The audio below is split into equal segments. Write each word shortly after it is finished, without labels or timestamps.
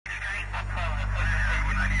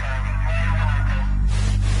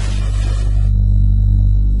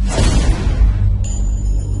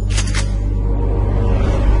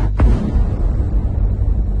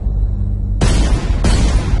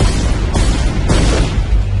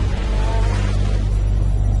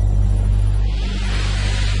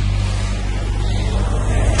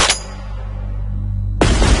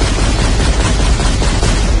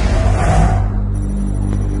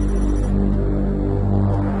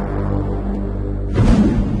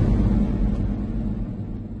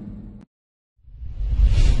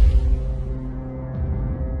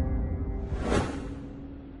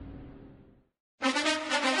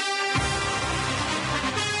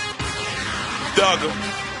Duggar.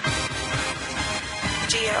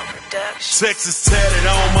 Texas tatted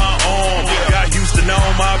on my arm, got Houston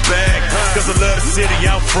on my back, cause I love the city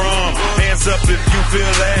I'm from. Hands up if you feel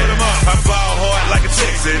that. I ball hard like a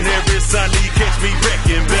Texan, every Sunday you catch me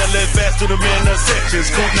wrecking. Belly fast to the intersections,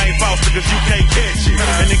 court name Foster cause you can't catch it.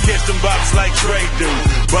 And then catch them bops like Trey do,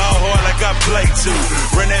 ball hard like I play too.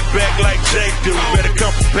 Run that back like Jay do, better come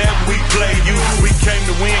prepared when we play you. We came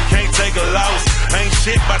to win, can't take a loss. Ain't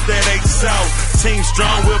shit about that H South. Team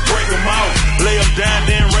strong, we'll break them out. Lay them down,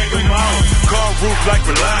 then rake them out. Car roof like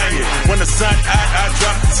Reliant. When the sun out, I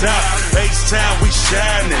drop the top. H-Town, we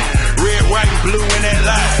shining. Red, white, and blue in that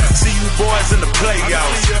light. See you boys in the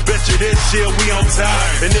playoffs. Bet you this year we on top.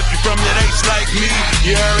 And if you're from that H like me,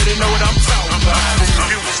 you already know what I'm talking about.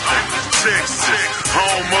 Houston, Texas,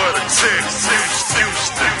 home of the Texas.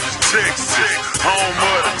 Houston, Texas, home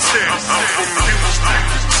of the Texas. I'm from Houston,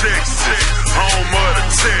 Texas, home of the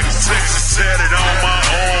Texas. Set it on my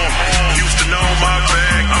arm, Houston on my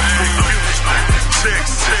back. I'm from Houston,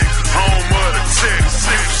 Texas, home of the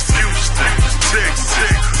Texas. Houston,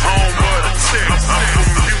 Texas, home of the Texas. I'm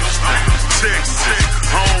from Houston, Texas,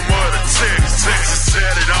 home of the Texas.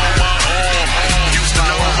 Set it on my arm, Houston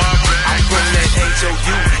on my back. I'm from that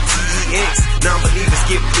H-O-U-T-E-X. Non-believers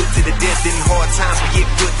get put to the death. In hard times we get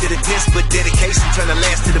put to the test, but dedication turn the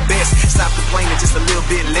last to the best. Stop complaining just a little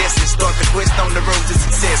bit less and start the quest on the road to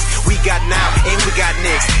success. We got now and we got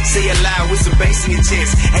next. Say it loud with some bass in your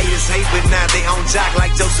chest. Haters hate, but now they on jock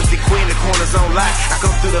like Joseph the Queen. The corners on lock. I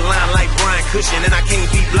come through the line like Brian Cushion, and I can't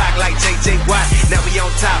be blocked like J.J. Watt. Now we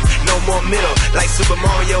on top, no more middle. Like Super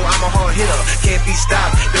Mario, I'm a hard hitter. Can't be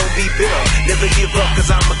stopped, don't be bitter. Never give up,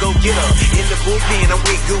 cause I'm a go-getter. In the bullpen, I'm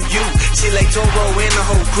with Goo. Chile Toro and the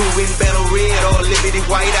whole crew. In battle red or Liberty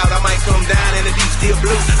white out, I might come down in the deep steel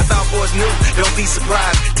blue. I thought boys knew, don't be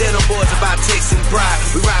surprised. Tell them boys about Texas and pride.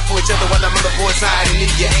 We ride for each other while them other boys hide. And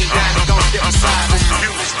if you ain't down, they gon' step aside.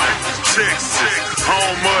 Houston, Texas,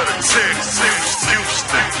 home of the Texas.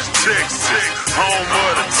 Houston, Texas, home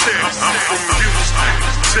of the Texas. I'm from Houston,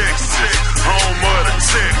 Texas, home of the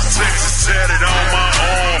Texas. Set it on my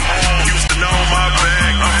arm, Houston on my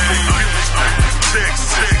back. I'm from Houston,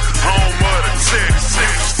 Texas, home of the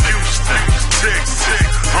Texas. Houston, Texas,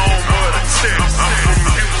 home of the Texas. I'm from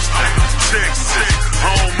Houston, Texas,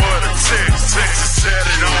 home of the Texas. Set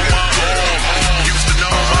it on my arm, Houston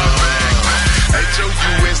on my back.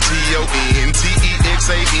 H-O-U-S-T-O-N-T-E-X-A-N.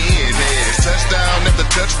 Touchdown after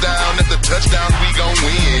touchdown after touchdown, we gon'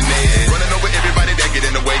 win it. Running over everybody that get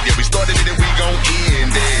in the way. Yeah, we started it and we gon'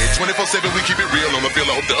 end it. 24/7, we keep it real on the field.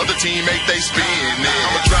 I hope the other team make they spin it.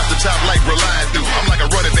 I'ma drop the top like Reliant do. I'm like a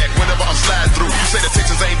running back whenever I'm sliding through. You say the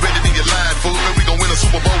Texans ain't ready, then you're lying, fool. And we gon' win a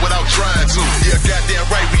Super Bowl without trying to. Yeah, goddamn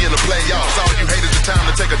right, we in the playoffs. All you haters, it's time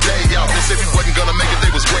to take a day off. They said we wasn't gonna make it, they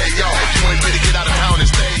was way off. If you ain't ready, get out of town and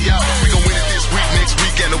stay out. We gon' win it this week, next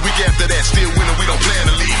week, and the week after that. Still winning, we don't play in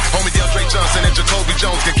the league. Homie DeAndre Johnson and Jacoby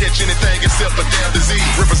Jones can catch anything except for damn disease.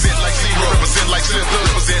 Represent like zero, represent like Slip